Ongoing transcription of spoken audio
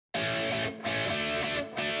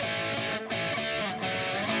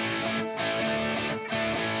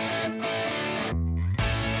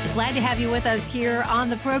Glad to have you with us here on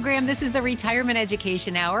the program. This is the Retirement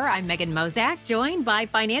Education Hour. I'm Megan Mozak, joined by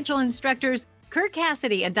financial instructors Kirk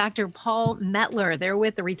Cassidy and Dr. Paul Metler. They're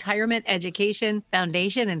with the Retirement Education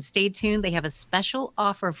Foundation, and stay tuned. They have a special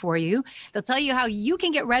offer for you. They'll tell you how you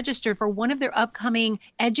can get registered for one of their upcoming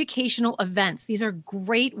educational events. These are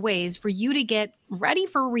great ways for you to get ready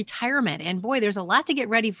for retirement. And boy, there's a lot to get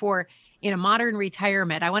ready for in a modern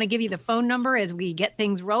retirement. I want to give you the phone number as we get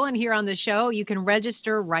things rolling here on the show. You can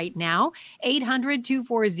register right now,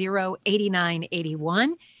 800-240-8981.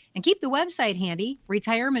 And keep the website handy,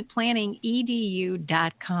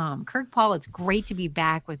 retirementplanningedu.com. Kirk, Paul, it's great to be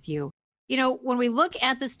back with you. You know, when we look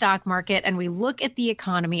at the stock market and we look at the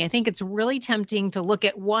economy, I think it's really tempting to look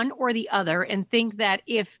at one or the other and think that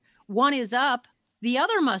if one is up, the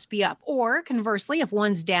other must be up. Or conversely, if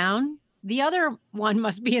one's down, the other one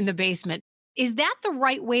must be in the basement. Is that the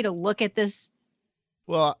right way to look at this?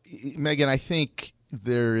 Well, Megan, I think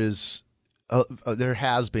there has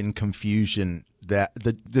been confusion, that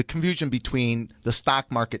the confusion between the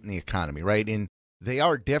stock market and the economy, right? And they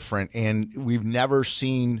are different, and we've never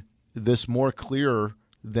seen this more clear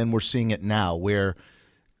than we're seeing it now, where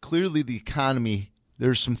clearly the economy,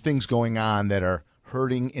 there's some things going on that are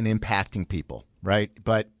hurting and impacting people, right?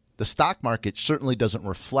 But the stock market certainly doesn't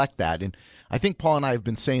reflect that. And I think Paul and I have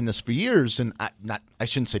been saying this for years, and I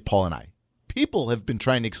shouldn't say Paul and I. People have been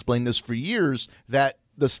trying to explain this for years, that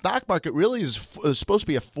the stock market really is supposed to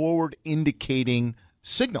be a forward indicating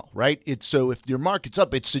signal, right? So if your market's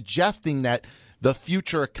up, it's suggesting that the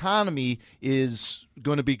future economy is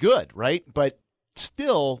going to be good, right? But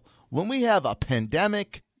still, when we have a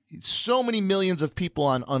pandemic, so many millions of people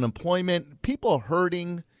on unemployment, people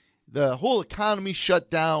hurting, the whole economy shut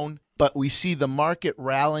down, but we see the market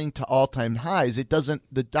rallying to all-time highs.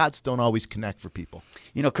 The dots don't always connect for people.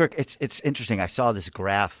 You know, Kirk, it's interesting. I saw this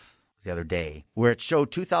graph the other day where it showed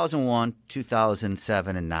 2001,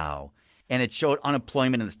 2007, and now, and it showed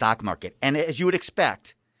unemployment in the stock market. And as you would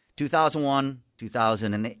expect, 2001,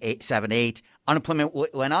 2007, 8,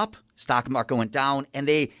 unemployment went up, stock market went down, and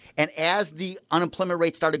as the unemployment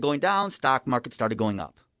rate started going down, stock market started going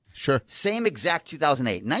up. Sure. Same exact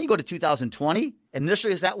 2008. Now you go to 2020,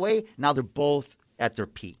 initially it's that way. Now they're both at their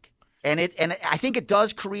peak. And I think it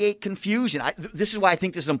does create confusion. This is why I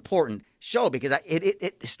think this is an important show, because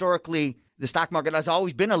it historically, the stock market has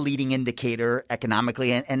always been a leading indicator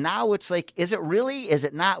economically. And now it's like, is it really? Is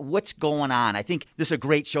it not? What's going on? I think this is a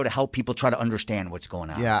great show to help people try to understand what's going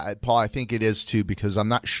on. Yeah, Paul, I think it is too, because I'm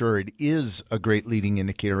not sure it is a great leading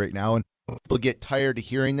indicator right now. And people get tired of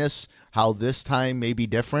hearing this, how this time may be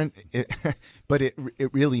different, but it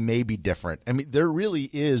really may be different. I mean, there really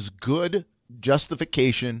is good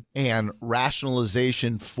justification and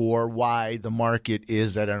rationalization for why the market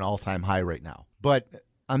is at an all-time high right now. But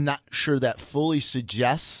I'm not sure that fully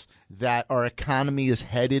suggests that our economy is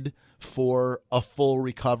headed for a full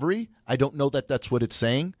recovery. I don't know that that's what it's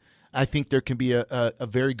saying. I think there can be a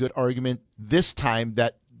very good argument this time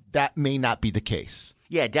that may not be the case.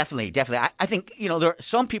 Yeah, definitely. I think,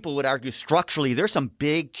 some people would argue structurally there's some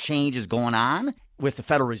big changes going on with the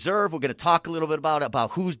Federal Reserve. We're going to talk a little bit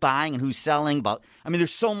about who's buying and who's selling.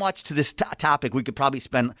 There's so much to this topic. We could probably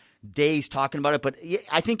spend days talking about it, but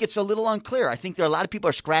I think it's a little unclear. I think there are a lot of people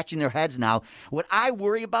are scratching their heads now. What I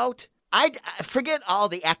worry about, I forget all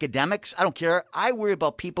the academics. I don't care. I worry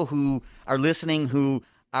about people who are listening who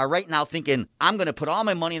are right now thinking, I'm going to put all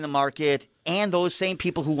my money in the market, and those same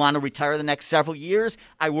people who want to retire the next several years,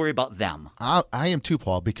 I worry about them. I am too,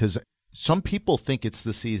 Paul, because some people think it's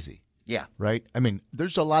this easy. Yeah. Right? I mean,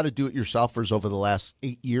 there's a lot of do-it-yourselfers over the last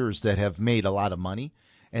 8 years that have made a lot of money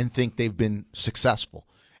and think they've been successful.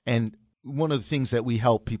 And one of the things that we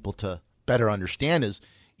help people to better understand is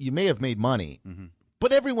you may have made money,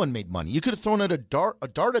 but everyone made money. You could have thrown out a dart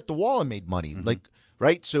at the wall and made money.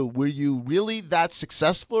 Right? So were you really that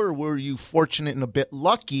successful, or were you fortunate and a bit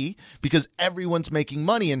lucky because everyone's making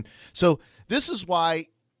money? And so this is why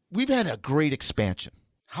we've had a great expansion.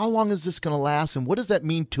 How long is this going to last? And what does that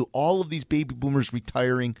mean to all of these baby boomers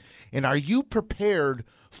retiring? And are you prepared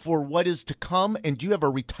for what is to come? And do you have a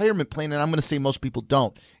retirement plan? And I'm going to say most people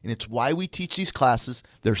don't. And it's why we teach these classes.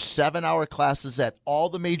 They're 7-hour classes at all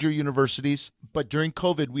the major universities. But during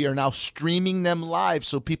COVID, we are now streaming them live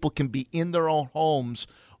so people can be in their own homes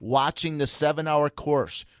watching the 7-hour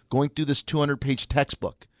course, going through this 200-page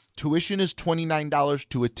textbook. Tuition is $29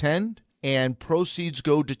 to attend, and proceeds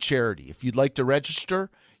go to charity. If you'd like to register,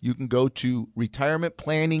 you can go to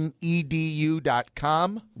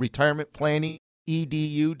retirementplanningedu.com,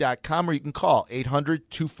 retirementplanningedu.com, or you can call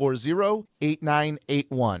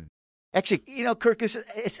 800-240-8981. Actually, Kirk, this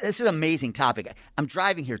is an amazing topic. I'm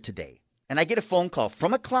driving here today, and I get a phone call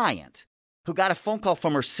from a client who got a phone call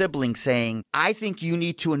from her sibling saying, I think you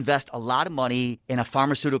need to invest a lot of money in a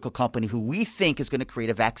pharmaceutical company who we think is going to create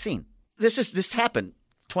a vaccine. This happened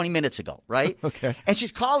 20 minutes ago, right? Okay. And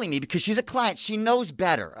she's calling me because she's a client. She knows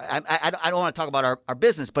better. I don't want to talk about our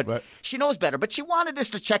business, but Right. She knows better. But she wanted us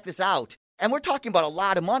to check this out. And we're talking about a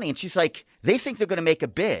lot of money. And she's like, they think they're going to make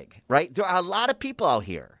it big, right? There are a lot of people out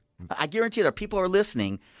here. I guarantee there are people who are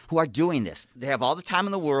listening who are doing this. They have all the time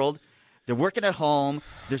in the world. They're working at home.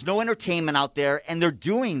 There's no entertainment out there, and they're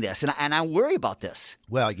doing this. And I worry about this.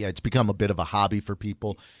 Well, yeah, it's become a bit of a hobby for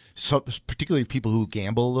people, so particularly people who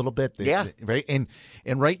gamble a little bit. Right. And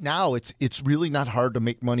right now, it's really not hard to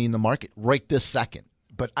make money in the market right this second.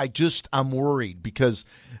 But I'm worried because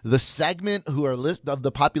the segment who are of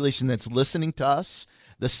the population that's listening to us,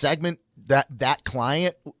 the segment that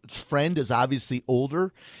client friend is obviously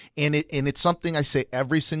older, and it's something I say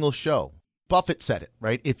every single show. Buffett said it,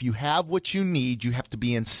 right? If you have what you need, you have to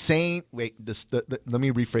be insane. Wait, let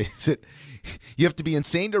me rephrase it. You have to be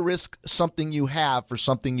insane to risk something you have for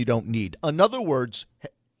something you don't need. In other words,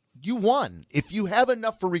 you won. If you have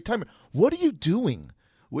enough for retirement, what are you doing?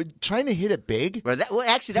 We're trying to hit it big? Well,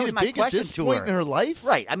 actually, that was my question at this to point her. in her life?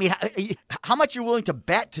 Right. I mean, how much you're willing to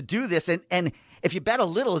bet to do this? And if you bet a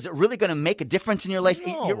little, is it really going to make a difference in your life?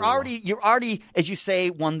 No. You're already, as you say,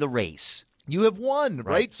 won the race. You have won,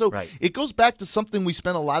 right? So It goes back to something we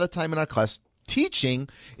spent a lot of time in our class teaching,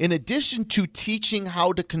 in addition to teaching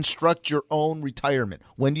how to construct your own retirement.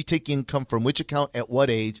 When do you take income from which account at what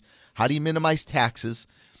age? How do you minimize taxes?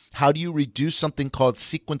 How do you reduce something called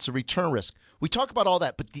sequence of return risk? We talk about all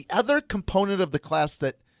that, but the other component of the class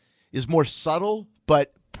that is more subtle,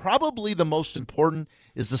 but probably the most important,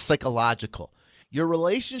 is the psychological. Your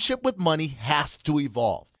relationship with money has to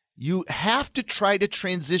evolve. You have to try to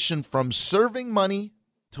transition from serving money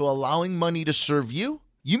to allowing money to serve you.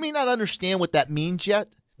 You may not understand what that means yet,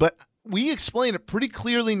 but we explain it pretty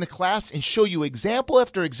clearly in the class and show you example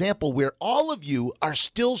after example where all of you are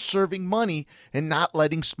still serving money and not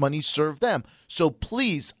letting money serve them. So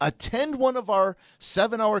please attend one of our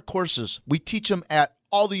 7-hour courses. We teach them at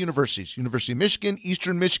all the universities: University of Michigan,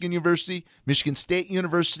 Eastern Michigan University, Michigan State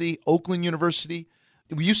University, Oakland University.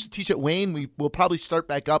 We used to teach at Wayne. We will probably start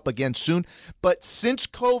back up again soon. But since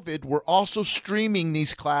COVID, we're also streaming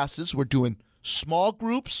these classes. We're doing small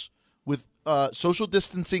groups with social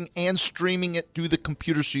distancing and streaming it through the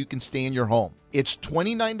computer so you can stay in your home. It's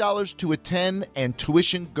 $29 to attend, and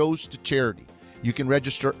tuition goes to charity. You can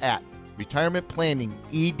register at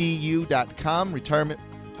retirementplanningedu.com,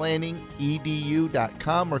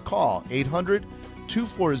 retirementplanningedu.com, or call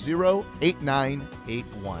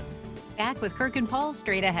 800-240-8981. Back with Kirk and Paul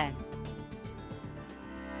straight ahead.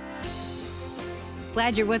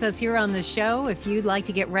 Glad you're with us here on the show. If you'd like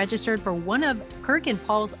to get registered for one of Kirk and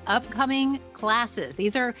Paul's upcoming classes,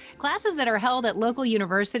 these are classes that are held at local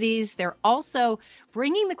universities. They're also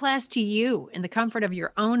bringing the class to you in the comfort of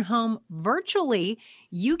your own home virtually.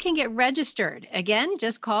 You can get registered. Again,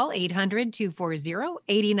 just call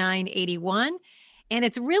 800-240-8981. And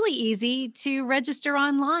it's really easy to register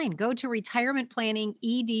online. Go to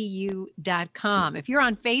retirementplanningedu.com. If you're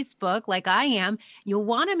on Facebook, like I am, you'll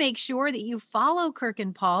want to make sure that you follow Kirk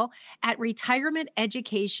and Paul at Retirement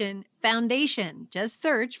Education Foundation. Just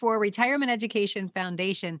search for Retirement Education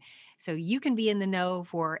Foundation so you can be in the know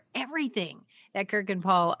for everything that Kirk and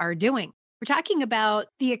Paul are doing. We're talking about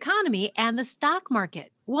the economy and the stock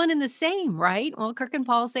market. One and the same, right? Well, Kirk and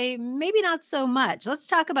Paul say maybe not so much. Let's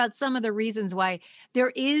talk about some of the reasons why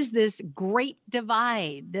there is this great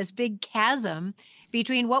divide, this big chasm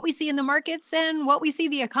between what we see in the markets and what we see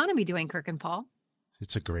the economy doing, Kirk and Paul.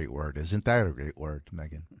 It's a great word. Isn't that a great word,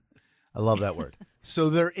 Megan? I love that word. So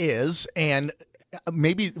there is, and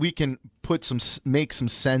maybe we can make some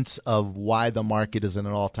sense of why the market is at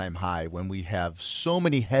an all-time high when we have so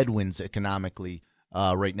many headwinds economically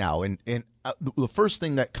right now. And the first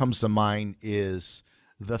thing that comes to mind is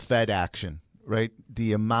the Fed action, right?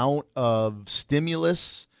 The amount of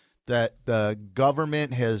stimulus that the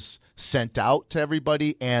government has sent out to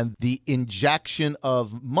everybody and the injection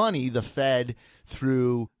of money, the Fed,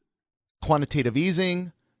 through quantitative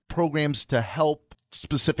easing, programs to help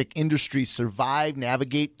specific industries survive,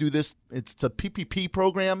 navigate through this. It's a PPP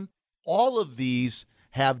program. All of these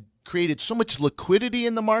have created so much liquidity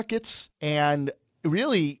in the markets, and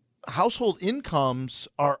really household incomes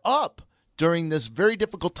are up during this very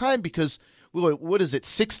difficult time because what is it?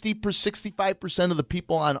 65% of the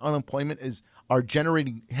people on unemployment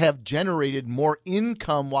have generated more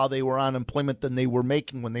income while they were on unemployment than they were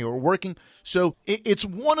making when they were working. So it's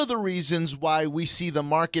one of the reasons why we see the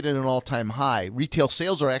market at an all-time high. Retail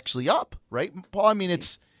sales are actually up, right, Paul? I mean,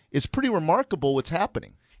 it's it's pretty remarkable what's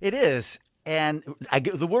happening. It is. And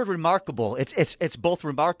the word remarkable, it's both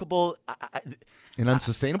remarkable and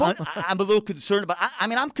unsustainable. I'm a little concerned about.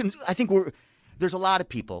 I think there's a lot of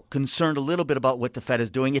people concerned a little bit about what the Fed is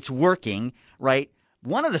doing. It's working, right?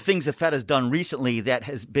 One of the things the Fed has done recently that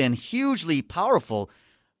has been hugely powerful,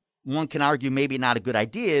 one can argue maybe not a good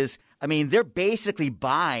idea, is they're basically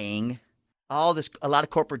buying a lot of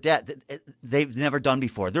corporate debt that they've never done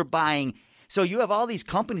before. They're buying. So you have all these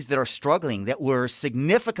companies that are struggling, that were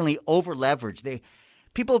significantly over leveraged.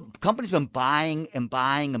 Companies been buying and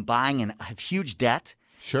buying and buying and have huge debt.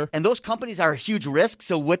 Sure. And those companies are a huge risk.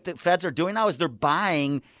 So what the Feds are doing now is they're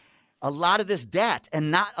buying a lot of this debt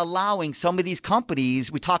and not allowing some of these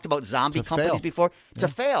companies, we talked about zombie companies before, to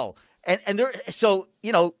fail. And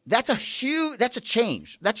that's a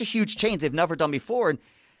change. That's a huge change they've never done before. And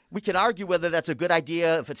we can argue whether that's a good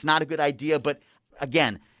idea, if it's not a good idea. But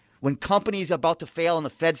again, when companies are about to fail and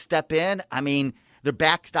the Fed step in, they're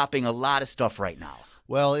backstopping a lot of stuff right now.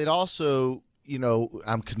 Well, it also,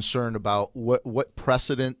 I'm concerned about what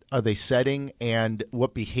precedent are they setting and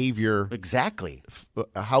what behavior exactly.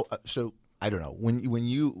 So I don't know, when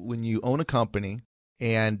you own a company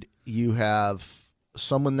and you have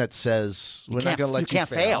someone that says we're not going to let you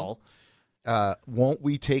fail. Won't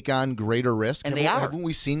we take on greater risk? And haven't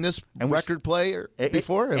we seen this record play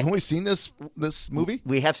before? Haven't we seen this movie?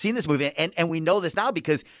 We have seen this movie, and we know this now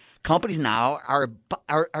because companies now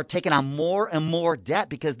are taking on more and more debt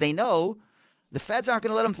because they know the Feds aren't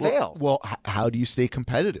going to let them fail. Well, how do you stay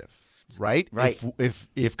competitive, right? Right.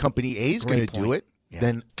 If company A is going to do it,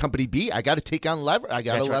 then company B, I got to take on lever. I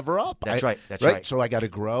got to lever up. That's right. So I got to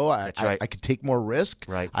grow. I could take more risk.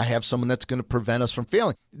 Right. I have someone that's going to prevent us from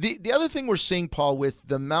failing. The other thing we're seeing, Paul, with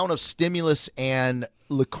the amount of stimulus and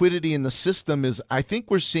liquidity in the system is I think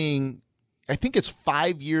it's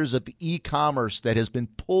 5 years of e-commerce that has been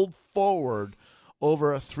pulled forward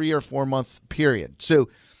over a 3 or 4 month period. So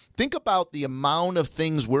think about the amount of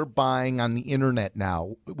things we're buying on the internet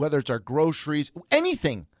now, whether it's our groceries,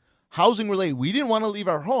 anything. Housing related. We didn't want to leave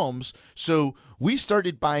our homes, so we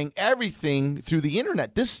started buying everything through the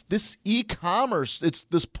internet. This e-commerce, it's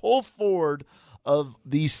this pull forward of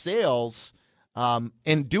these sales,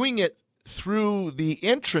 and doing it through the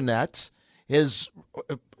intranet is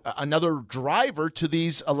another driver to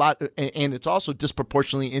these a lot, and it's also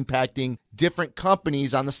disproportionately impacting different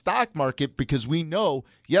companies on the stock market because we know,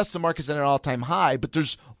 yes, the market's at an all-time high, but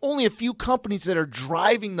there's only a few companies that are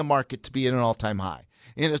driving the market to be at an all-time high.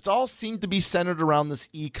 And it's all seemed to be centered around this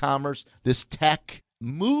e-commerce, this tech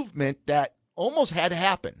movement that almost had to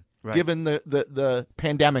happen, given the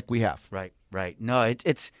pandemic we have. Right. No,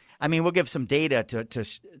 it's. We'll give some data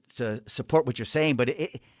to support what you're saying, but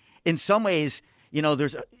in some ways,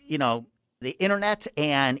 there's the internet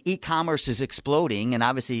and e-commerce is exploding, and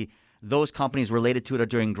obviously those companies related to it are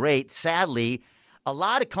doing great. Sadly, a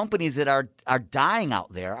lot of companies that are dying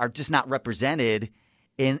out there are just not represented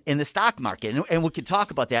in the stock market, and we can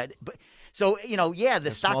talk about that. But so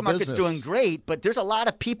the stock market's doing great, but there's a lot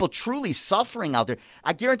of people truly suffering out there.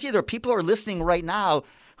 I guarantee there are people who are listening right now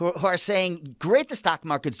who are saying, "Great, the stock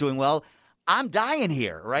market's doing well. I'm dying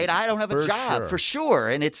here, right? I don't have a job for sure."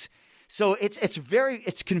 And it's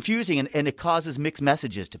confusing and it causes mixed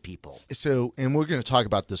messages to people. So, and we're going to talk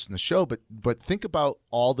about this in the show, but think about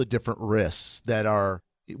all the different risks that are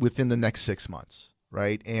within the next 6 months,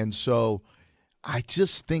 right? And so I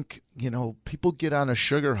just think, people get on a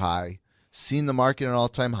sugar high, seeing the market at an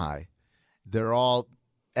all-time high. They're all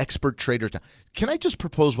expert traders now. Can I just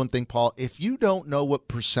propose one thing, Paul? If you don't know what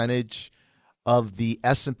percentage of the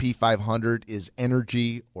S&P 500 is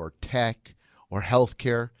energy or tech or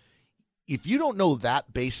healthcare, if you don't know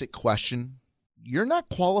that basic question, you're not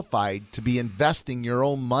qualified to be investing your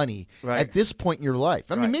own money at this point in your life.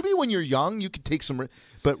 I mean, maybe when you're young, you could take some,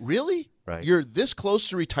 but really, you're this close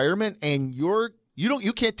to retirement, and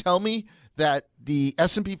you can't tell me that the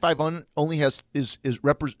S&P 500 only has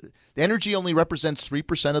the energy only represents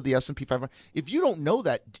 3% of the S&P 500. If you don't know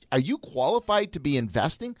that, are you qualified to be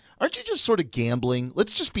investing? Aren't you just sort of gambling?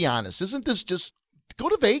 Let's just be honest. Isn't this just go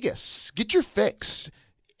to Vegas, get your fix,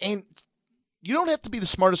 and you don't have to be the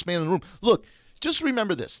smartest man in the room. Look. Just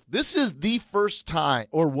remember this. This is the first time,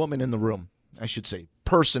 or woman in the room, I should say,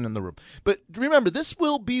 person in the room. But remember, this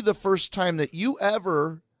will be the first time that you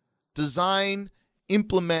ever design,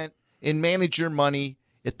 implement, and manage your money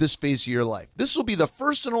at this phase of your life. This will be the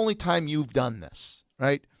first and only time you've done this,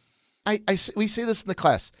 right? We say this in the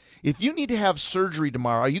class. If you need to have surgery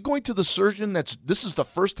tomorrow, are you going to the surgeon this is the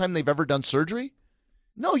first time they've ever done surgery?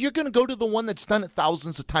 No, you're going to go to the one that's done it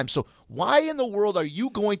thousands of times. So why in the world are you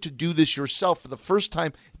going to do this yourself for the first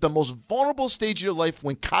time at the most vulnerable stage of your life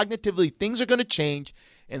when cognitively things are going to change?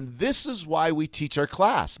 And this is why we teach our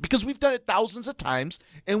class, because we've done it thousands of times,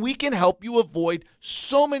 and we can help you avoid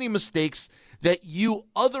so many mistakes that you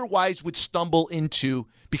otherwise would stumble into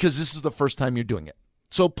because this is the first time you're doing it.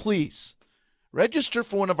 So please, register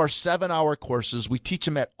for one of our 7-hour courses. We teach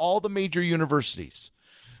them at all the major universities.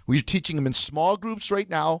 We're teaching them in small groups right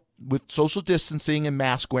now with social distancing and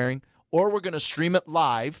mask wearing, or we're going to stream it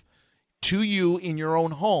live to you in your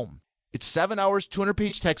own home. It's 7 hours,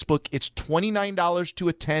 200-page textbook. It's $29 to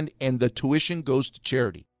attend, and the tuition goes to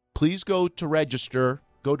charity. Please go to register.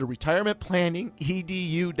 Go to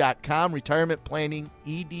retirementplanningedu.com,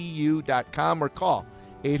 retirementplanningedu.com, or call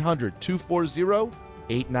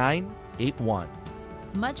 800-240-8981.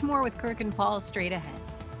 Much more with Kirk and Paul straight ahead.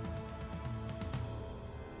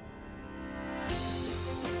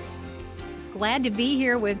 Glad to be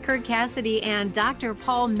here with Kirk Cassidy and Dr.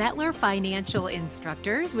 Paul Mettler, financial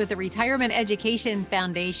instructors with the Retirement Education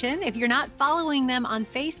Foundation. If you're not following them on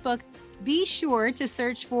Facebook, be sure to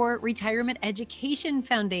search for Retirement Education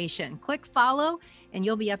Foundation. Click follow, and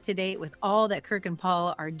you'll be up to date with all that Kirk and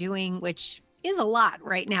Paul are doing, which is a lot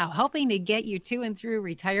right now, helping to get you to and through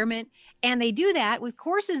retirement. And they do that with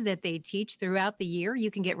courses that they teach throughout the year.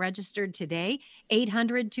 You can get registered today,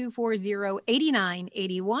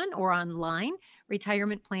 800-240-8981, or online,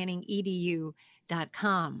 retirementplanningedu.com.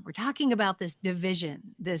 We're talking about this division,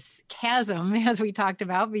 this chasm, as we talked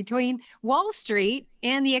about, between Wall Street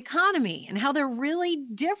and the economy, and how they're really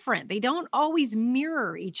different. They don't always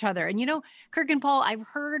mirror each other. And Kirk and Paul, I've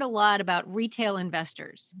heard a lot about retail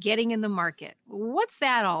investors getting in the market. What's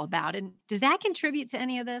that all about? And does that contribute to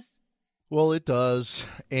any of this? Well, it does.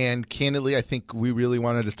 And candidly, I think we really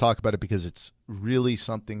wanted to talk about it because it's really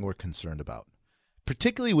something we're concerned about,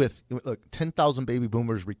 particularly with 10,000 baby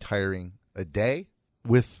boomers retiring a day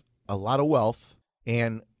with a lot of wealth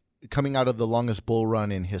and coming out of the longest bull run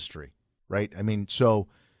in history, right? I mean, so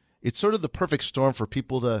it's sort of the perfect storm for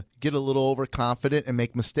people to get a little overconfident and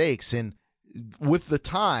make mistakes. And with the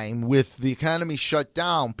time, with the economy shut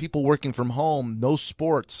down, people working from home, no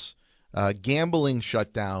sports, gambling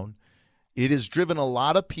shut down, it has driven a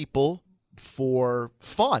lot of people for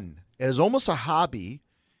fun as almost a hobby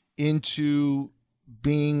into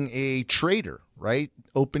being a trader, right?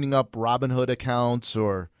 Opening up Robinhood accounts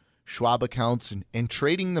or Schwab accounts and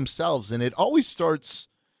trading themselves. And it always seems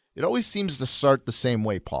to start the same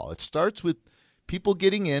way, Paul. It starts with people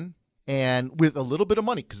getting in and with a little bit of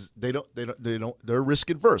money because they're risk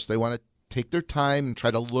adverse. They want to take their time and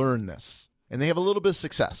try to learn this. And they have a little bit of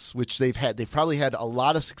success, which they've had. They've probably had a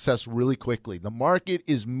lot of success really quickly. The market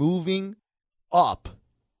is moving up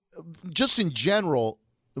just in general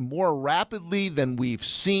more rapidly than we've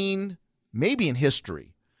seen maybe in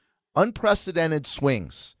history. Unprecedented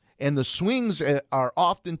swings. And the swings are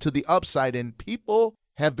often to the upside, and people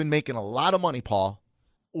have been making a lot of money, Paul.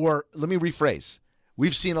 Or let me rephrase.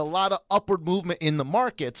 We've seen a lot of upward movement in the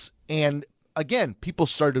markets, and again, people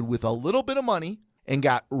started with a little bit of money and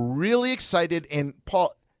got really excited. And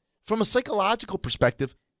Paul, from a psychological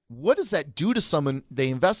perspective, what does that do to someone? They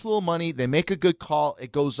invest a little money, they make a good call,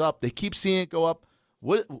 it goes up, they keep seeing it go up.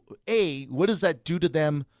 What does that do to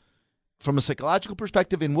them from a psychological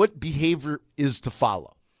perspective, and what behavior is to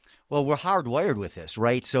follow? Well, we're hardwired with this,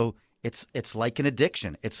 right? So it's like an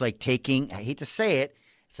addiction. It's like taking, I hate to say it,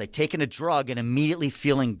 it's like taking a drug and immediately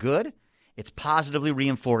feeling good. It's positively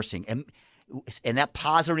reinforcing. And that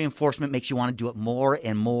positive reinforcement makes you want to do it more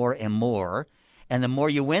and more and more. And the more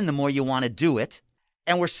you win, the more you want to do it.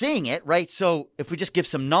 And we're seeing it, right? So if we just give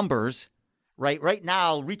some numbers, right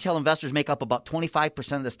now, retail investors make up about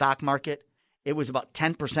 25% of the stock market. It was about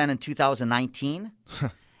 10% in 2019.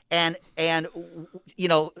 And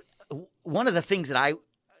one of the things that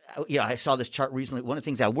I saw this chart recently, one of the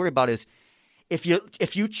things I worry about is if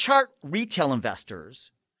you chart retail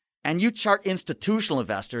investors and you chart institutional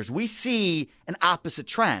investors, we see an opposite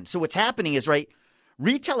trend. So what's happening is, right,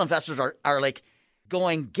 retail investors are like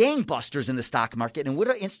going gangbusters in the stock market. And what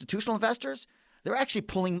are institutional investors? They're actually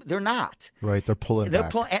pulling. They're not. Right. They're pulling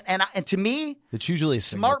back. And to me, it's usually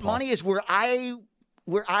smart money is where I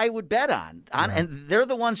would bet on. And they're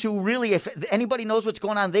the ones who really, if anybody knows what's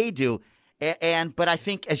going on, they do. But I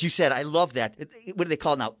think, as you said, I love that. What do they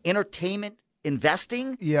call it now? Entertainment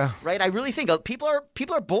investing. Yeah. Right. I really think people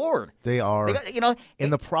are bored. They are.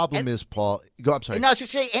 And the problem is, Paul. I'm sorry. And I was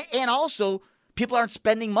just saying, and also people aren't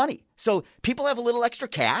spending money. So people have a little extra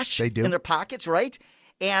cash in their pockets, right?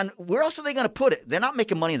 And where else are they going to put it? They're not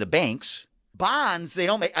making money in the banks. Bonds, they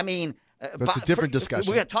don't make. I mean, That's a different discussion.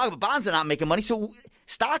 We're going to talk about bonds are not making money. So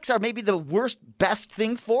stocks are maybe the best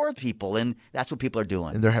thing for people. And that's what people are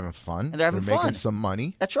doing. And they're having fun. And they're making some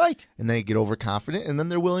money. That's right. And they get overconfident, and then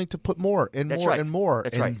they're willing to put more and more and more.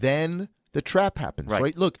 That's and right. then the trap happens,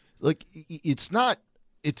 right? Look, it's not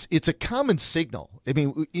 – it's a common signal. I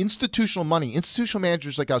mean, institutional money, institutional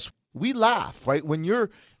managers like us, we laugh, right? When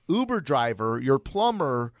your Uber driver, your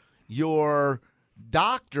plumber, your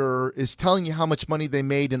doctor is telling you how much money they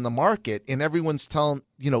made in the market, and everyone's telling,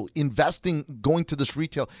 investing, going to this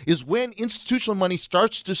retail, is when institutional money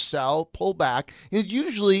starts to sell, pull back, and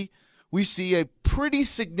usually we see a pretty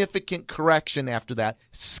significant correction after that,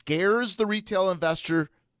 scares the retail investor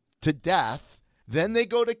to death. Then they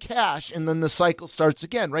go to cash, and then the cycle starts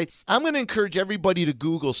again, right? I'm going to encourage everybody to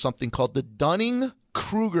Google something called the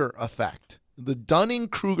Dunning-Kruger effect. The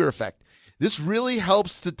Dunning-Kruger effect. This really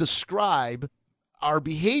helps to describe our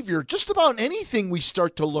behavior, just about anything we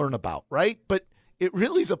start to learn about, right? But it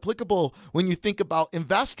really is applicable when you think about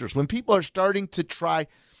investors. When people are starting to try,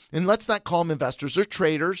 and let's not call them investors, they're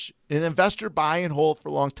traders. An investor buy and hold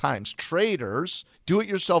for long times. Traders,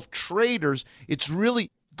 do-it-yourself traders, it's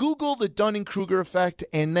really Google the Dunning-Kruger effect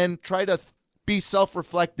and then try to be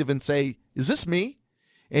self-reflective and say, is this me?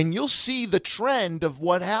 And you'll see the trend of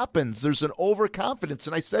what happens. There's an overconfidence.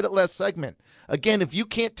 And I said it last segment. Again, if you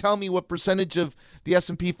can't tell me what percentage of the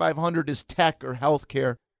S&P 500 is tech or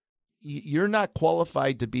healthcare, you're not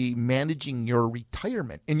qualified to be managing your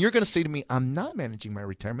retirement. And you're going to say to me, I'm not managing my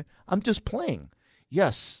retirement. I'm just playing.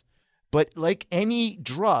 Yes. But like any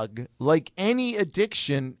drug, like any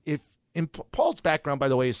addiction, Paul's background, by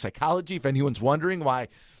the way, is psychology, if anyone's wondering why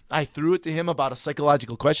I threw it to him about a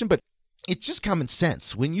psychological question, but it's just common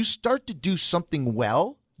sense. When you start to do something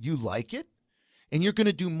well, you like it, and you're going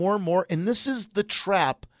to do more and more. And this is the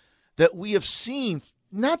trap that we have seen,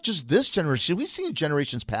 not just this generation, we've seen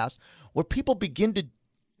generations past, where people begin to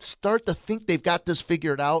start to think they've got this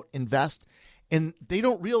figured out, invest, and they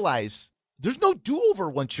don't realize there's no do-over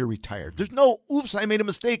once you're retired. There's no, oops, I made a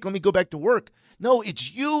mistake, let me go back to work. No,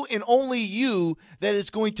 it's you and only you that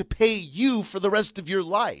is going to pay you for the rest of your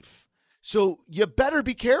life. So you better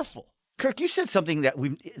be careful. Kirk, you said something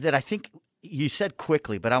that I think you said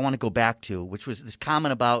quickly, but I want to go back to, which was this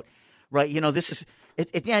comment about, right, this is,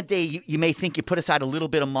 at the end of the day, you may think you put aside a little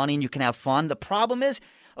bit of money and you can have fun. The problem is,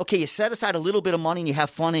 okay, you set aside a little bit of money and you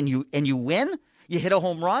have fun and you win, you hit a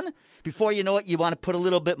home run. Before you know it, you want to put a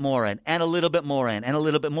little bit more in and a little bit more in and a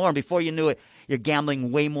little bit more. And before you knew it, you're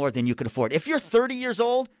gambling way more than you could afford. If you're 30 years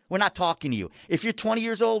old, we're not talking to you. If you're 20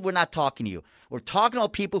 years old, we're not talking to you. We're talking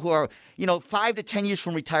about people who are, 5 to 10 years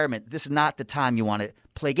from retirement. This is not the time you want to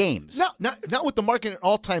play games. No, not with the market at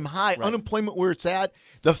all-time high, right. Unemployment where it's at,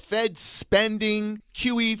 the Fed spending,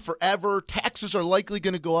 QE forever, taxes are likely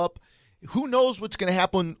going to go up. Who knows what's going to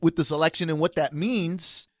happen with this election and what that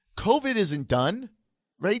means? COVID isn't done.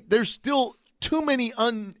 Right? There's still too many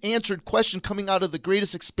unanswered questions coming out of the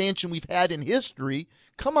greatest expansion we've had in history.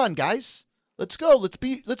 Come on, guys. Let's go.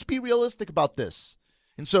 Let's be realistic about this.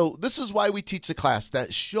 And so this is why we teach the class,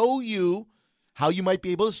 that show you how you might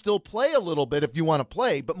be able to still play a little bit if you want to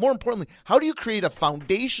play. But more importantly, how do you create a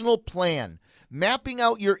foundational plan, mapping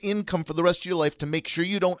out your income for the rest of your life to make sure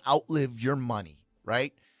you don't outlive your money,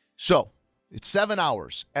 right? So it's 7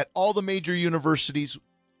 hours at all the major universities.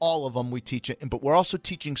 All of them we teach it, but we're also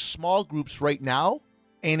teaching small groups right now.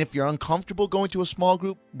 And if you're uncomfortable going to a small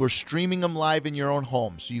group, we're streaming them live in your own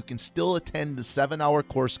home. So you can still attend the 7-hour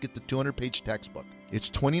course, get the 200-page textbook. It's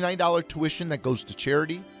 $29 tuition that goes to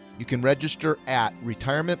charity. You can register at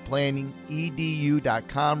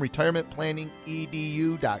retirementplanningedu.com,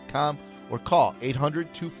 retirementplanningedu.com, or call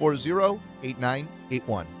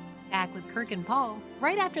 800-240-8981. Back with Kirk and Paul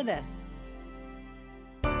right after this.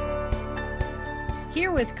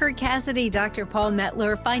 Here with Kirk Cassidy, Dr. Paul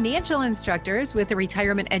Mettler, financial instructors with the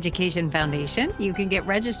Retirement Education Foundation. You can get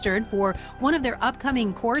registered for one of their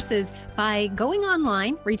upcoming courses by going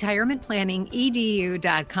online,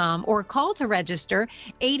 retirementplanningedu.com, or call to register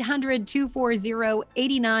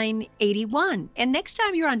 800-240-8981. And next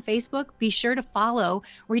time you're on Facebook, be sure to follow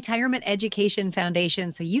Retirement Education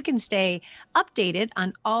Foundation so you can stay updated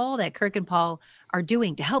on all that Kirk and Paul are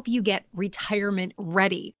doing to help you get retirement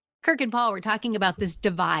ready. Kirk and Paul, we're talking about this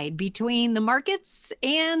divide between the markets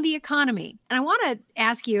and the economy. And I want to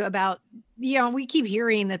ask you about, we keep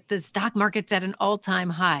hearing that the stock market's at an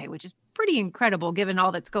all-time high, which is pretty incredible given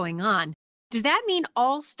all that's going on. Does that mean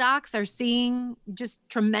all stocks are seeing just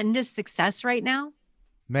tremendous success right now?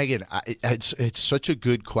 Megan, it's such a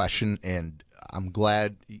good question, and I'm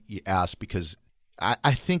glad you asked because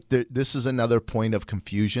I think that this is another point of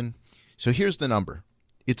confusion. So here's the number.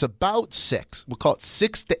 it's about 6. We'll call it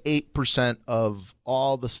 6 to 8% of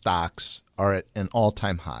all the stocks are at an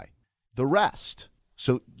all-time high. The rest,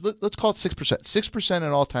 so let's call it 6%. 6% at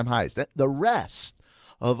all-time highs. The rest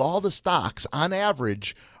of all the stocks, on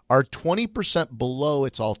average, are 20% below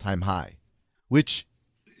its all-time high, which,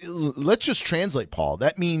 let's just translate, Paul.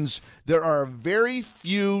 That means there are a very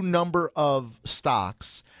few number of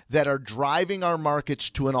stocks that are driving our markets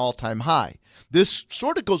to an all-time high. This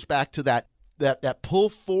sort of goes back to that pull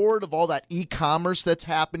forward of all that e-commerce that's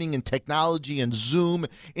happening in technology and Zoom.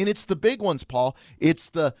 And it's the big ones, Paul. It's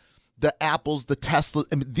the Apples, the Tesla,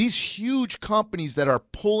 I mean, these huge companies that are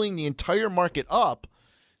pulling the entire market up.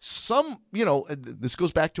 Some, this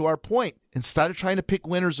goes back to our point. Instead of trying to pick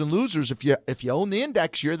winners and losers, if you own the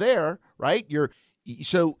index, you're there, right?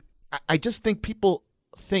 So I just think people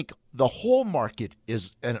think the whole market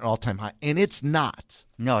is at an all-time high, and it's not.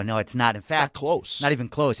 No, it's not. In fact, not close. Not even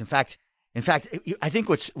close. In fact, I think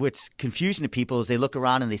what's confusing to people is they look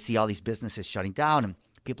around and they see all these businesses shutting down and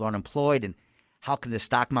people are unemployed, and how can the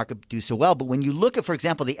stock market do so well? But when you look at, for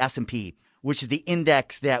example, the S&P, which is the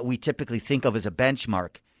index that we typically think of as a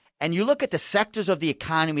benchmark, and you look at the sectors of the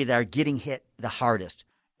economy that are getting hit the hardest: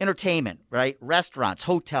 entertainment, right? Restaurants,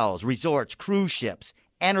 hotels, resorts, cruise ships,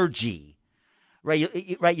 energy, right?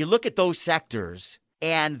 You look at those sectors,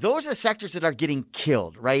 and those are the sectors that are getting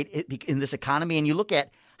killed, right, in this economy. And you look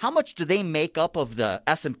at how much do they make up of the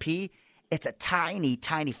S&P? It's a tiny,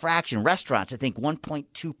 tiny fraction. Restaurants, I think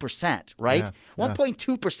 1.2%, right? Yeah,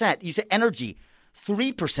 1.2%. You say energy,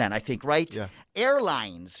 3%, I think, right? Yeah.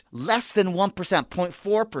 Airlines, less than 1%,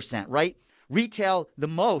 0.4%, right? Retail, the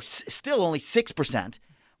most, still only 6%.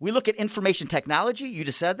 We look at information technology, you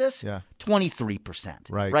just said this, 23%,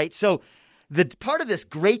 right? So the part of this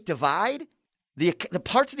great divide, the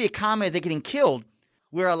parts of the economy that are getting killed,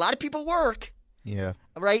 where a lot of people work,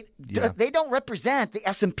 right? Yeah. They don't represent the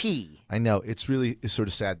S&P. I know. It's sort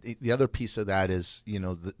of sad. The other piece of that is,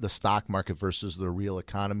 the stock market versus the real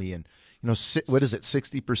economy. And, what is it?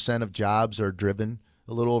 60% of jobs are driven,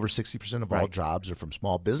 a little over 60% of all jobs are from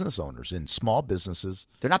small business owners. And small businesses,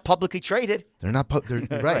 they're not publicly traded. They're not,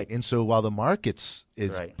 right. And so while the markets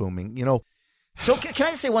is booming, So can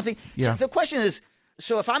I just say one thing? Yeah. So the question is,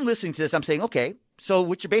 so if I'm listening to this, I'm saying, okay, so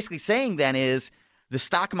what you're basically saying then is the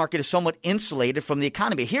stock market is somewhat insulated from the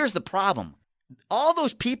economy. Here's the problem. All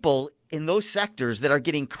those people in those sectors that are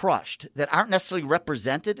getting crushed, that aren't necessarily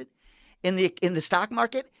represented in the stock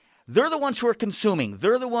market, they're the ones who are consuming.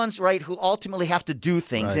 They're the ones, right, who ultimately have to do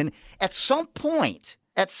things. Right. And at some point,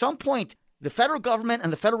 the federal government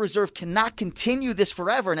and the Federal Reserve cannot continue this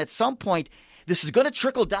forever. And at some point, this is going to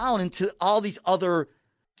trickle down into all these other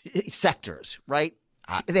sectors, right?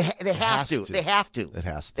 They have to. It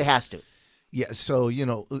has to. Yeah. So,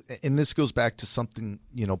 and this goes back to something,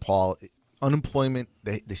 Paul, unemployment,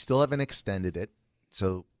 they still haven't extended it.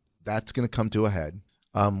 So that's going to come to a head.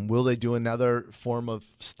 Will they do another form of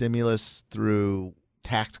stimulus through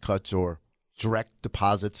tax cuts or direct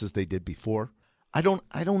deposits as they did before? I don't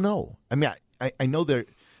know. I mean, I know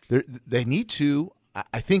they need to.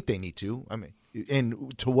 I think they need to. I mean,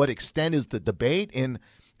 and to what extent is the debate? And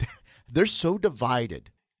they're so divided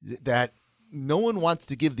that no one wants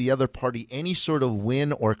to give the other party any sort of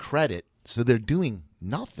win or credit, so they're doing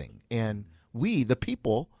nothing. And we, the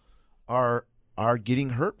people, are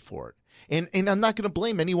getting hurt for it. And I'm not going to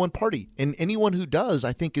blame any one party. And anyone who does,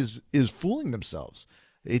 I think, is fooling themselves.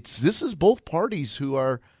 This is both parties who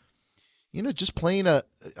are, just playing a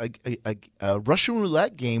Russian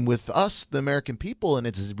roulette game with us, the American people, and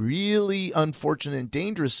it's really unfortunate and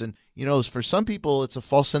dangerous. And for some people, it's a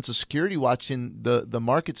false sense of security watching the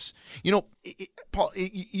markets. Paul,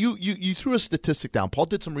 you threw a statistic down. Paul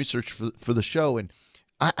did some research for the show, and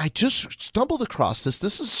I just stumbled across this.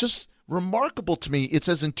 This is just remarkable to me. It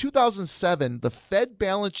says in 2007, the Fed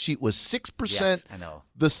balance sheet was 6%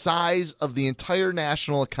 the size of the entire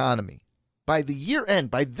national economy. By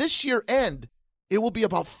this year end, it will be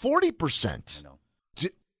about 40%.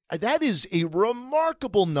 That is a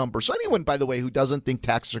remarkable number. So anyone, by the way, who doesn't think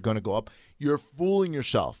taxes are going to go up, you're fooling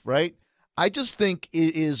yourself, right? I just think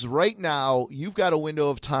it is right now, you've got a window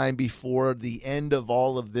of time before the end of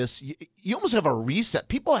all of this. You almost have a reset.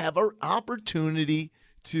 People have an opportunity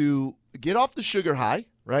to get off the sugar high,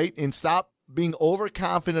 right? And stop being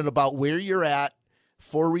overconfident about where you're at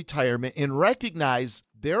for retirement and recognize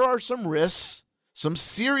there are some risks, some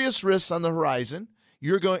serious risks on the horizon.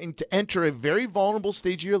 You're going to enter a very vulnerable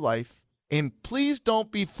stage of your life. And please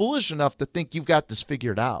don't be foolish enough to think you've got this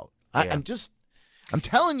figured out. Yeah. I'm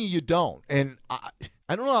telling you don't. And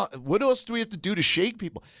I don't know, what else do we have to do to shake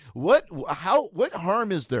people? What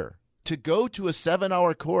harm is there to go to a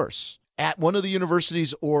 7-hour course at one of the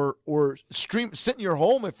universities or sit in your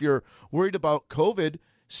home if you're worried about COVID.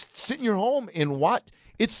 Sit in your home and watch.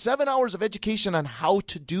 It's 7 hours of education on how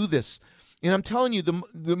to do this. And I'm telling you, the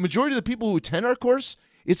majority of the people who attend our course,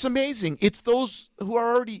 it's amazing. It's those who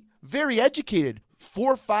are already very educated.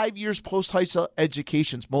 4 or 5 years post-high school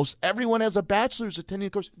educations. Most everyone has a bachelor's attending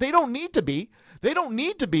the course. They don't need to be.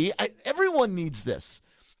 Everyone needs this.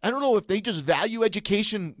 I don't know if they just value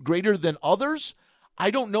education greater than others.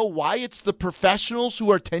 I don't know why it's the professionals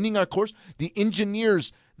who are attending our course, the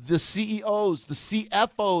engineers, the CEOs, the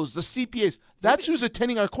CFOs, the CPAs. That's who's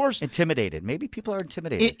attending our course. Intimidated. Maybe people are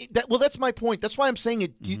intimidated. That's my point. That's why I'm saying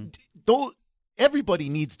it. Everybody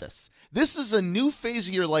needs this. This is a new phase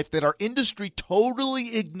of your life that our industry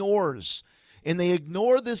totally ignores. And they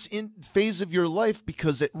ignore this phase of your life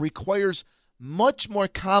because it requires much more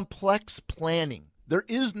complex planning. There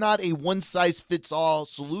is not a one-size-fits-all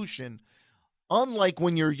solution, unlike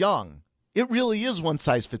when you're young. It really is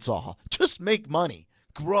one-size-fits-all. Just make money.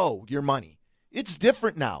 Grow your money. It's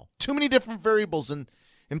different now. Too many different variables. And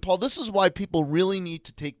Paul, this is why people really need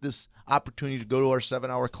to take this opportunity to go to our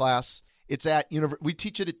 7-hour class. It's we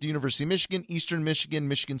teach it at the University of Michigan, Eastern Michigan,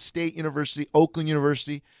 Michigan State University, Oakland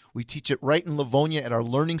University. We teach it right in Livonia at our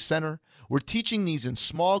Learning Center. We're teaching these in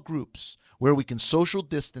small groups where we can social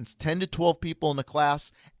distance 10 to 12 people in a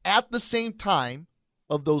class at the same time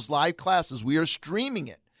of those live classes. We are streaming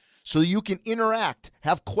it so you can interact,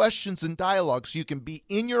 have questions and dialogue, so you can be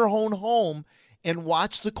in your own home and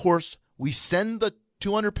watch the course. We send the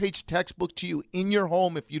 200-page textbook to you in your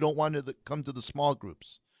home if you don't want to come to the small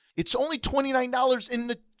groups. It's only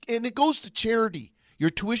 $29 and it goes to charity. Your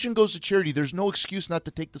tuition goes to charity. There's no excuse not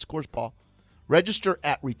to take this course, Paul. Register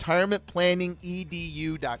at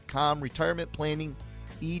retirementplanningedu.com,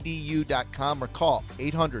 retirementplanningedu.com, or call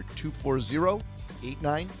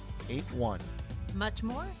 800-240-8981. Much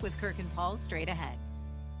more with Kirk and Paul straight ahead.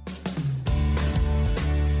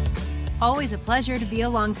 Always a pleasure to be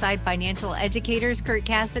alongside financial educators Kirk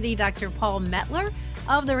Cassidy, Dr. Paul Mettler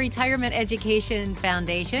of the Retirement Education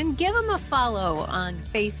Foundation. Give them a follow on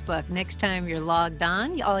Facebook. Next time you're logged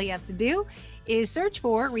on, all you have to do is search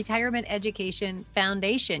for Retirement Education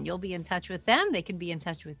Foundation. You'll be in touch with them. They can be in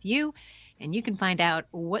touch with you, and you can find out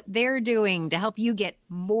what they're doing to help you get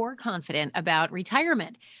more confident about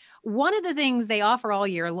retirement. One of the things they offer all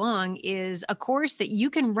year long is a course that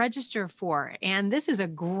you can register for. And this is a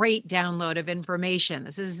great download of information.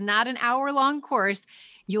 This is not an hour-long course.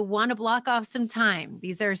 You'll want to block off some time.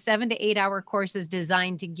 These are 7 to 8 hour courses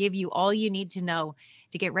designed to give you all you need to know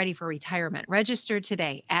to get ready for retirement. Register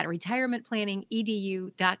today at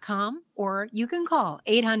retirementplanningedu.com, or you can call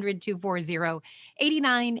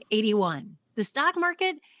 800-240-8981. The stock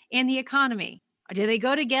market and the economy, do they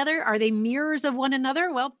go together? Are they mirrors of one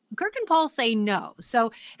another? Well, Kirk and Paul say no.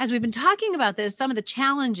 So as we've been talking about this, some of the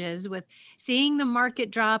challenges with seeing the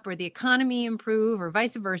market drop or the economy improve or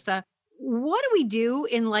vice versa, what do we do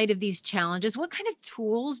in light of these challenges? What kind of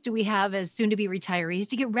tools do we have as soon-to-be retirees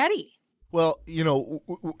to get ready? Well,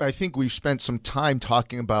 I think we've spent some time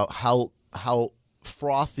talking about how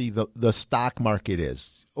frothy the stock market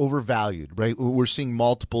is, overvalued, right? We're seeing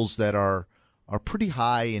multiples that are pretty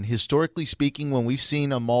high, and historically speaking, when we've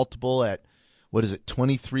seen a multiple at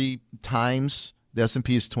 23 times, the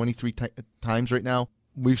S&P is 23 times right now.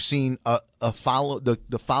 We've seen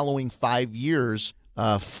the following 5 years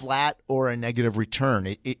flat or a negative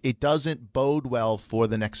return. It doesn't bode well for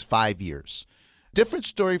the next 5 years. Different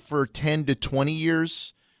story for 10 to 20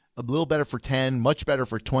 years. A little better for 10, much better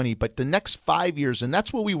for 20, but the next 5 years, and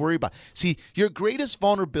that's what we worry about. See, your greatest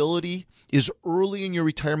vulnerability is early in your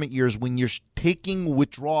retirement years when you're taking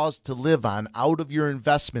withdrawals to live on out of your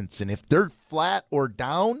investments. And if they're flat or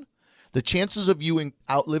down, the chances of you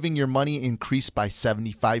outliving your money increase by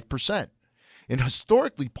 75%. And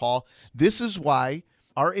historically, Paul, this is why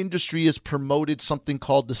our industry has promoted something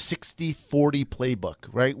called the 60-40 playbook,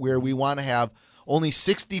 right? Where we want to have only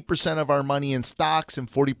 60% of our money in stocks and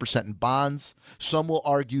 40% in bonds. Some will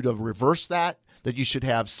argue to reverse that you should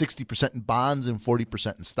have 60% in bonds and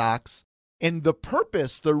 40% in stocks. And the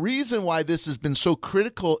reason why this has been so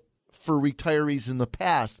critical for retirees in the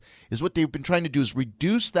past is what they've been trying to do is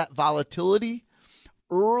reduce that volatility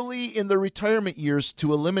early in the retirement years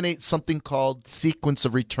to eliminate something called sequence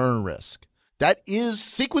of return risk.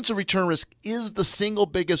 Sequence of return risk is the single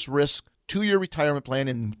biggest risk to your retirement plan,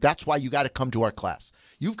 and that's why you got to come to our class.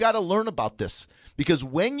 You've got to learn about this because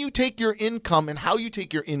when you take your income and how you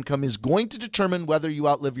take your income is going to determine whether you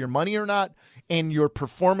outlive your money or not and your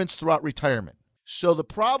performance throughout retirement. So the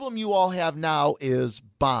problem you all have now is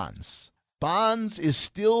bonds. Bonds is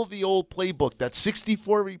still the old playbook. That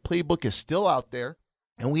 60-40 playbook is still out there.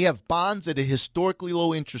 and we have bonds at a historically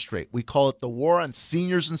low interest rate. We call it the war on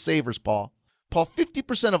seniors and savers, Paul. Paul,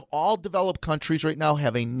 50% of all developed countries right now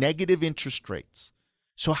have a negative interest rates.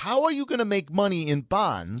 So how are you going to make money in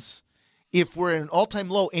bonds if we're at an all-time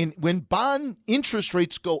low? And when bond interest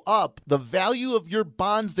rates go up, the value of your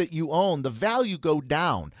bonds that you own, the value go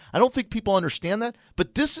down. I don't think people understand that,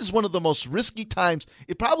 but this is one of the most risky times.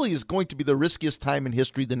 It probably is going to be the riskiest time in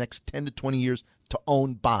history the next 10 to 20 years to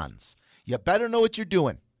own bonds. You better know what you're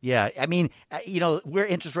doing. Yeah, I mean, where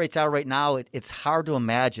interest rates are right now, it's hard to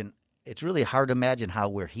imagine. It's really hard to imagine how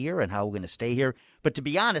we're here and how we're going to stay here. But to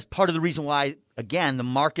be honest, part of the reason why, again, the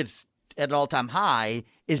market's at an all-time high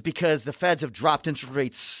is because the Feds have dropped interest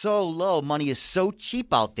rates so low. Money is so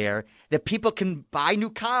cheap out there that people can buy new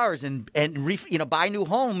cars and buy new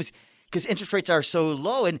homes because interest rates are so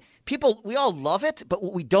low. And people, we all love it, but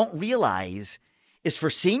what we don't realize is for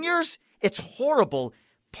seniors, it's horrible.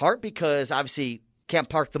 Part because obviously can't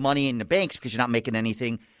park the money in the banks because you're not making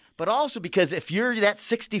anything. But also because if you're that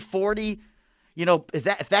 60-40,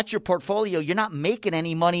 if that's your portfolio, you're not making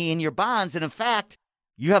any money in your bonds. And in fact,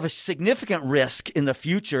 you have a significant risk in the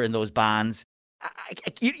future in those bonds.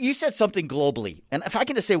 You said something globally. And if I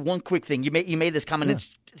can just say one quick thing, you made this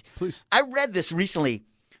comment. Yeah, please. I read this recently.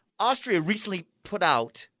 Austria recently put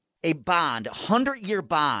out a bond, a 100-year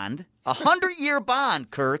bond,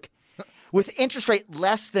 Kirk, with interest rate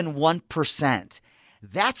less than 1%.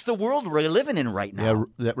 That's the world we're living in right now. Yeah,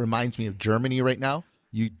 that reminds me of Germany right now.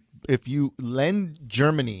 If you lend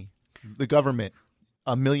Germany, the government,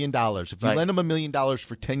 $1 million, if you lend them $1 million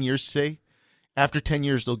for 10 years, say, after 10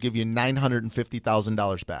 years, they'll give you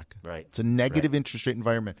 $950,000 back. Right. It's a negative interest rate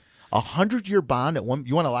environment. A 100-year bond at one,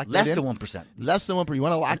 you want to lock that in? Less than 1%. Less than 1%. You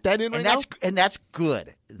want to lock that in right now? And that's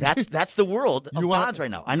good. That's the world of bonds right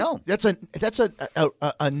now. I know. That's a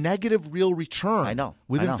negative real return. I know.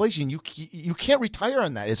 With inflation, you can't retire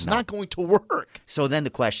on that. It's not going to work. So then the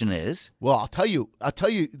question is? Well, I'll tell you.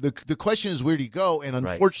 The question is, where do you go? And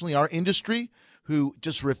unfortunately, our industry, who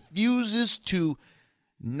just refuses to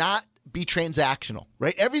not be transactional,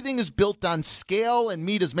 right? Everything is built on scale and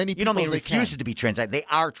meet as many people as they can. Refuses to be transactional. They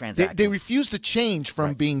are transactional. They refuse to change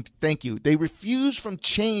from being. Thank you. They refuse from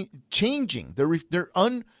changing. Their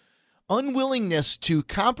unwillingness to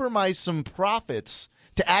compromise some profits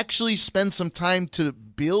to actually spend some time to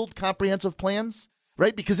build comprehensive plans,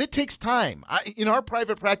 right? Because it takes time. In our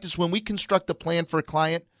private practice, when we construct a plan for a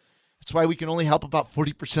client, that's why we can only help about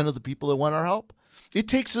 40% of the people that want our help. It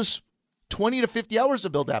takes us 20 to 50 hours to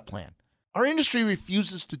build that plan. Our industry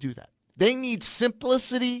refuses to do that. They need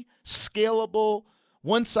simplicity, scalable,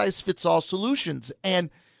 one-size-fits-all solutions. And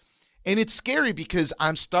it's scary because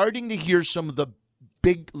I'm starting to hear some of the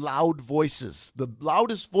big, loud voices, the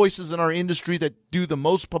loudest voices in our industry that do the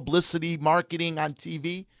most publicity, marketing on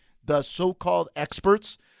TV, the so-called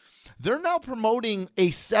experts. They're now promoting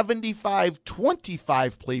a 75-25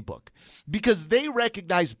 playbook because they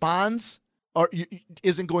recognize bonds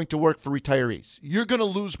isn't going to work for retirees. You're going to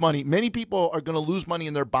lose money. Many people are going to lose money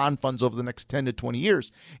in their bond funds over the next 10 to 20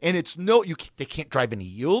 years. And they can't drive any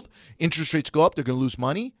yield. Interest rates go up, they're going to lose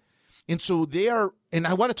money. And so and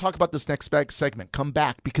I want to talk about this next segment, come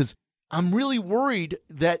back, because I'm really worried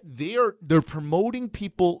that they're promoting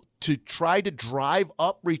people to try to drive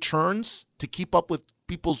up returns to keep up with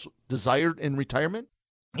people's desire in retirement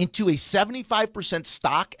into a 75%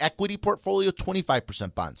 stock equity portfolio,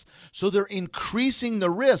 25% bonds. So they're increasing the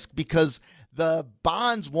risk because the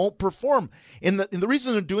bonds won't perform. And the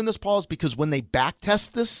reason they're doing this, Paul, is because when they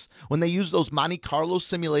backtest this, when they use those Monte Carlo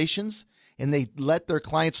simulations and they let their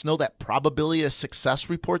clients know that probability of success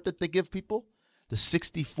report that they give people, the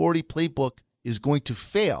 60-40 playbook is going to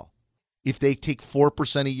fail if they take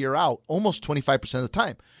 4% a year out, almost 25% of the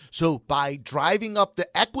time. So by driving up the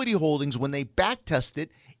equity holdings, when they backtest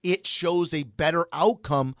it, it shows a better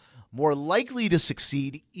outcome, more likely to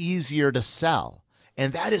succeed, easier to sell.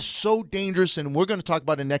 And that is so dangerous. And we're going to talk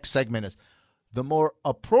about in the next segment is the more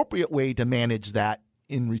appropriate way to manage that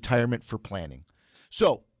in retirement for planning.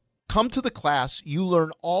 So come to the class. You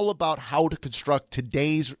learn all about how to construct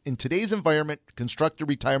in today's environment, construct a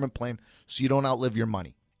retirement plan so you don't outlive your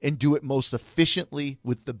money and do it most efficiently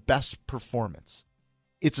with the best performance.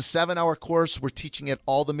 It's a 7-hour course. We're teaching at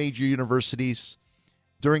all the major universities.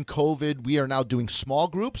 During COVID, we are now doing small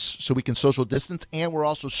groups so we can social distance, and we're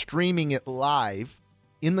also streaming it live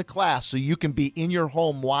in the class so you can be in your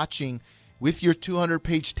home watching with your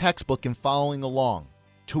 200-page textbook and following along.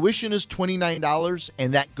 Tuition is $29,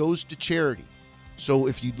 and that goes to charity. So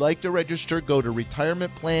if you'd like to register, go to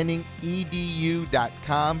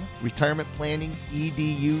retirementplanningedu.com,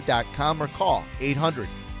 retirementplanningedu.com, or call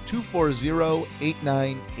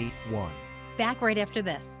 800-240-8981. back right after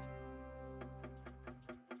this.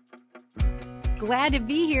 Glad to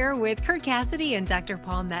be here with Kurt Cassidy and Dr.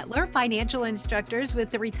 Paul Mettler, financial instructors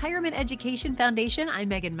with the Retirement Education Foundation. I'm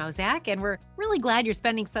Megan Mozak, and we're really glad you're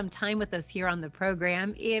spending some time with us here on the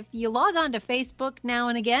program. If you log on to Facebook now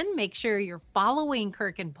and again, make sure you're following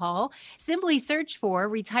Kirk and Paul. Simply search for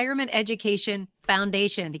Retirement Education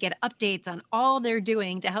Foundation to get updates on all they're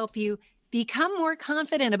doing to help you become more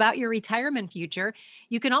confident about your retirement future.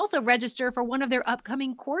 You can also register for one of their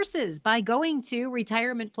upcoming courses by going to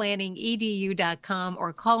retirementplanningedu.com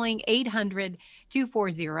or calling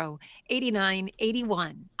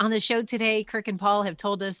 800-240-8981. On the show today, Kirk and Paul have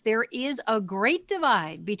told us there is a great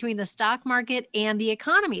divide between the stock market and the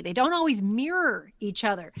economy. They don't always mirror each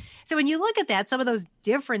other. So when you look at that, some of those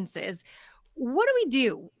differences, what do we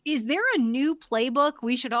do? Is there a new playbook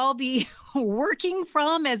we should all be working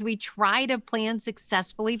from as we try to plan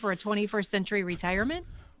successfully for a 21st century retirement?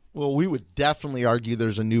 Well, we would definitely argue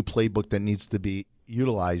there's a new playbook that needs to be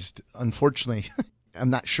utilized. Unfortunately, I'm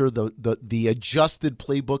not sure the adjusted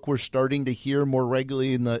playbook we're starting to hear more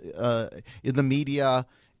regularly in the media,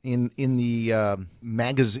 in the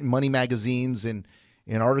money magazines and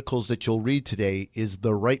articles that you'll read today is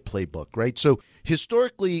the right playbook, right? So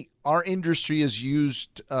historically, our industry has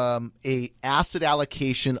used a asset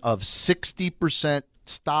allocation of 60%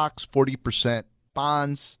 stocks, 40%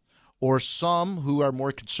 bonds, or some who are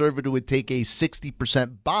more conservative would take a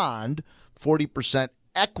 60% bond, 40%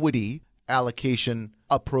 equity allocation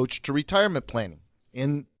approach to retirement planning.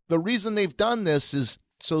 And the reason they've done this is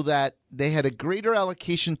so that they had a greater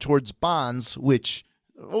allocation towards bonds, which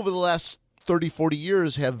over the last 30, 40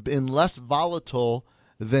 years have been less volatile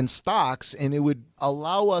than stocks, and it would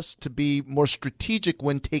allow us to be more strategic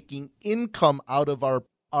when taking income out of our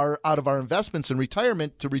investments in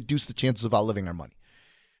retirement to reduce the chances of outliving our money.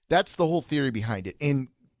 That's the whole theory behind it, and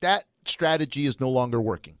that strategy is no longer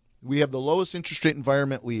working. We have the lowest interest rate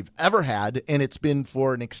environment we've ever had, and it's been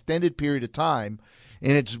for an extended period of time,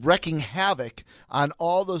 and it's wreaking havoc on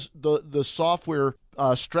all the software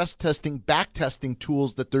stress testing, back testing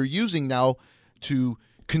tools that they're using now to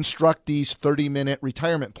construct these 30-minute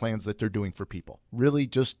retirement plans that they're doing for people. Really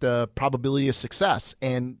just probability of success.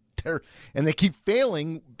 And they keep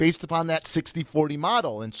failing based upon that 60-40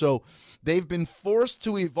 model. And so they've been forced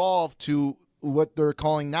to evolve to what they're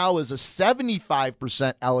calling now is a 75%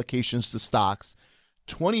 allocations to stocks,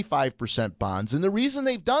 25% bonds. And the reason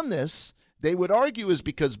they've done this, they would argue, is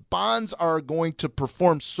because bonds are going to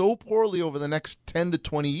perform so poorly over the next 10 to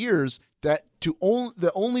 20 years that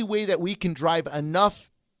the only way that we can drive enough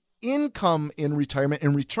income in retirement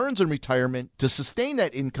and returns in retirement to sustain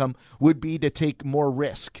that income would be to take more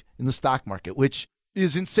risk in the stock market, which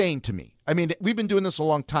is insane to me. I mean, we've been doing this a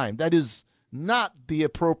long time. That is not the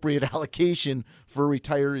appropriate allocation for a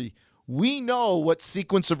retiree. We know what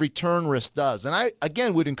sequence of return risk does. And I,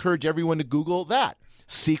 again, would encourage everyone to Google that.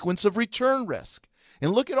 Sequence of return risk,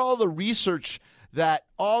 and look at all the research that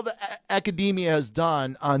all the academia has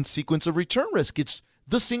done on sequence of return risk. It's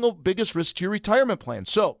the single biggest risk to your retirement plan.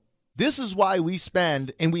 So this is why we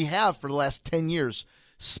spend, and we have for the last 10 years,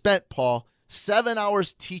 spent, Paul, 7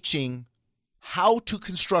 hours teaching how to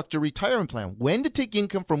construct a retirement plan, when to take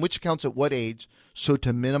income from which accounts at what age, so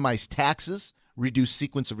to minimize taxes, reduce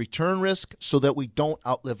sequence of return risk, so that we don't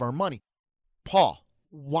outlive our money. Paul,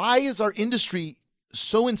 why is our industry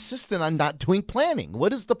so insistent on not doing planning?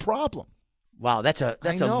 What is the problem? Wow, that's a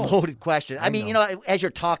loaded question. I mean, as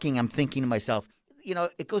you're talking, I'm thinking to myself,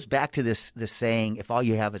 it goes back to this saying, if all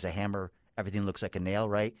you have is a hammer, everything looks like a nail,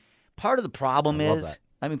 right? Part of the problem is,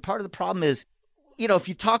 if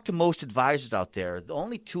you talk to most advisors out there, the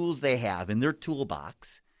only tools they have in their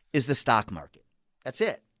toolbox is the stock market. That's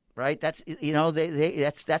it, right? That's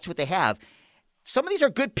that's what they have. Some of these are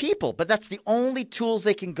good people, but that's the only tools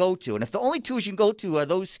they can go to. And if the only tools you can go to are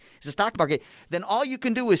those is the stock market, then all you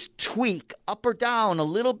can do is tweak up or down a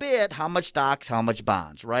little bit how much stocks, how much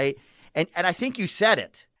bonds, right? And I think you said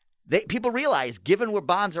it. People realize, given where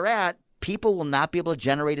bonds are at, people will not be able to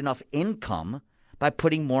generate enough income by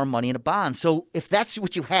putting more money in a bond. So if that's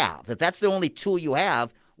what you have, if that's the only tool you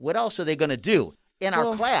have, what else are they going to do? In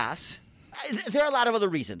our class, there are a lot of other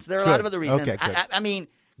reasons. Okay, I mean,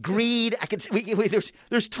 greed. I could.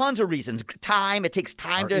 There's tons of reasons. Time. It takes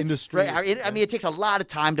time to. Industry. Right? I mean, it takes a lot of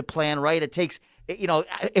time to plan. Right. It takes.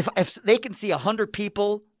 If they can see 100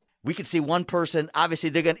 people, we can see one person. Obviously,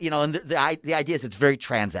 they're gonna. And the idea is it's very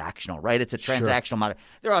transactional. Right. It's a transactional model.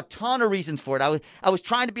 There are a ton of reasons for it. I was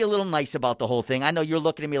trying to be a little nice about the whole thing. I know you're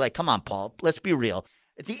looking at me like, come on, Paul. Let's be real.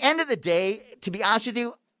 At the end of the day, to be honest with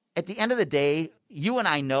you, you and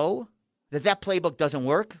I know that playbook doesn't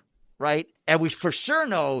work. Right? And we for sure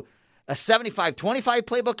know A 75-25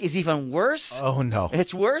 playbook is even worse. Oh, no.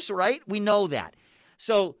 It's worse, right? We know that.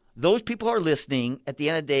 So those people who are listening at the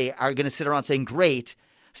end of the day are going to sit around saying, great,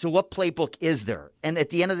 so what playbook is there? And at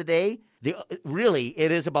the end of the day, really,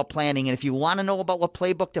 it is about planning. And if you want to know about what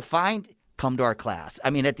playbook to find, come to our class. I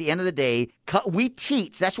mean, at the end of the day, we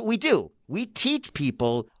teach. That's what we do. We teach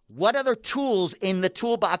people what other tools in the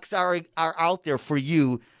toolbox are out there for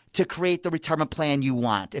you to create the retirement plan you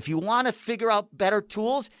want. If you want to figure out better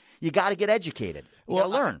tools, you got to get educated. You got to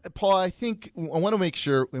learn. Paul, I think I want to make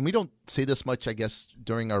sure, and we don't say this much, I guess,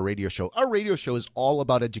 during our radio show. Our radio show is all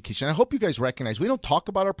about education. I hope you guys recognize we don't talk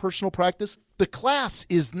about our personal practice. The class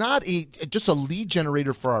is not just a lead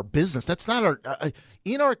generator for our business. That's not our.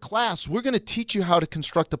 In our class, we're going to teach you how to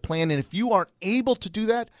construct a plan. And if you aren't able to do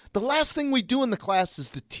that, the last thing we do in the class is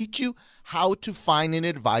to teach you how to find an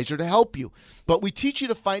advisor to help you. But we teach you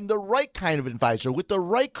to find the right kind of advisor with the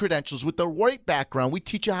right credentials, with the right background. We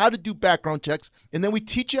teach you how to do background checks, and then we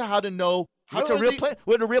teach you how to know what a real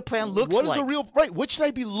plan looks like. What is a real right? What should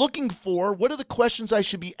I be looking for? What are the questions I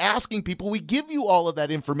should be asking people? We give you all of that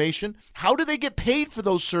information. How do they get paid for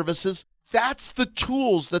those services? That's the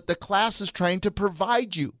tools that the class is trying to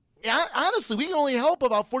provide you. Honestly, we can only help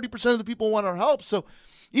about 40% of the people who want our help. So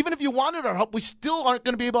even if you wanted our help, we still aren't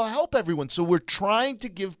going to be able to help everyone. So we're trying to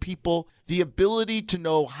give people the ability to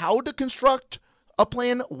know how to construct a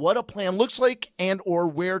plan, what a plan looks like, and or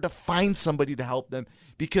where to find somebody to help them.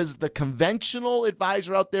 Because the conventional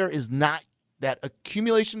advisor out there is not that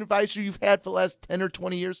accumulation advisor you've had for the last 10 or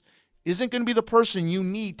 20 years, isn't going to be the person you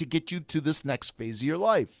need to get you to this next phase of your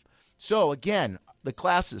life. So again, the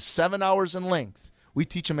class is 7 hours in length. We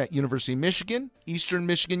teach them at University of Michigan, Eastern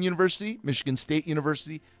Michigan University, Michigan State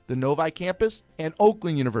University, the Novi campus, and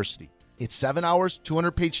Oakland University. It's 7 hours,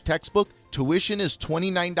 200-page textbook. Tuition is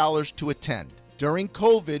 $29 to attend. During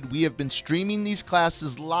COVID, we have been streaming these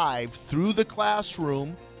classes live through the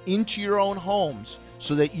classroom into your own homes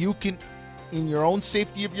so that you can, in your own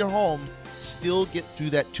safety of your home, still get through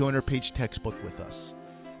that 200-page textbook with us.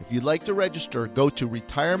 If you'd like to register, go to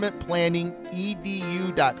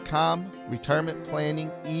retirementplanningedu.com,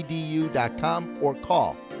 retirementplanningedu.com, or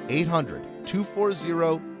call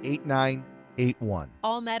 800-240-8981.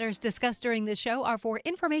 All matters discussed during this show are for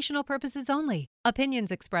informational purposes only.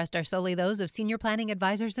 Opinions expressed are solely those of Senior Planning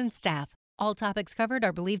Advisors and staff. All topics covered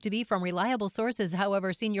are believed to be from reliable sources.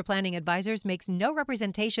 However, Senior Planning Advisors makes no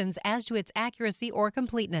representations as to its accuracy or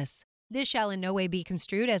completeness. This shall in no way be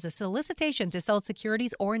construed as a solicitation to sell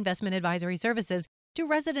securities or investment advisory services to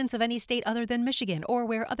residents of any state other than Michigan or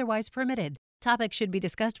where otherwise permitted. Topics should be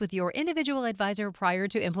discussed with your individual advisor prior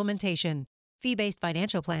to implementation. Fee-based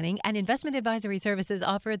financial planning and investment advisory services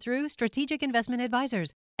offered through Strategic Investment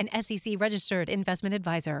Advisors, an SEC-registered investment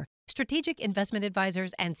advisor. Strategic Investment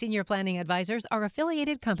Advisors and Senior Planning Advisors are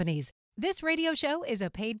affiliated companies. This radio show is a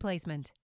paid placement.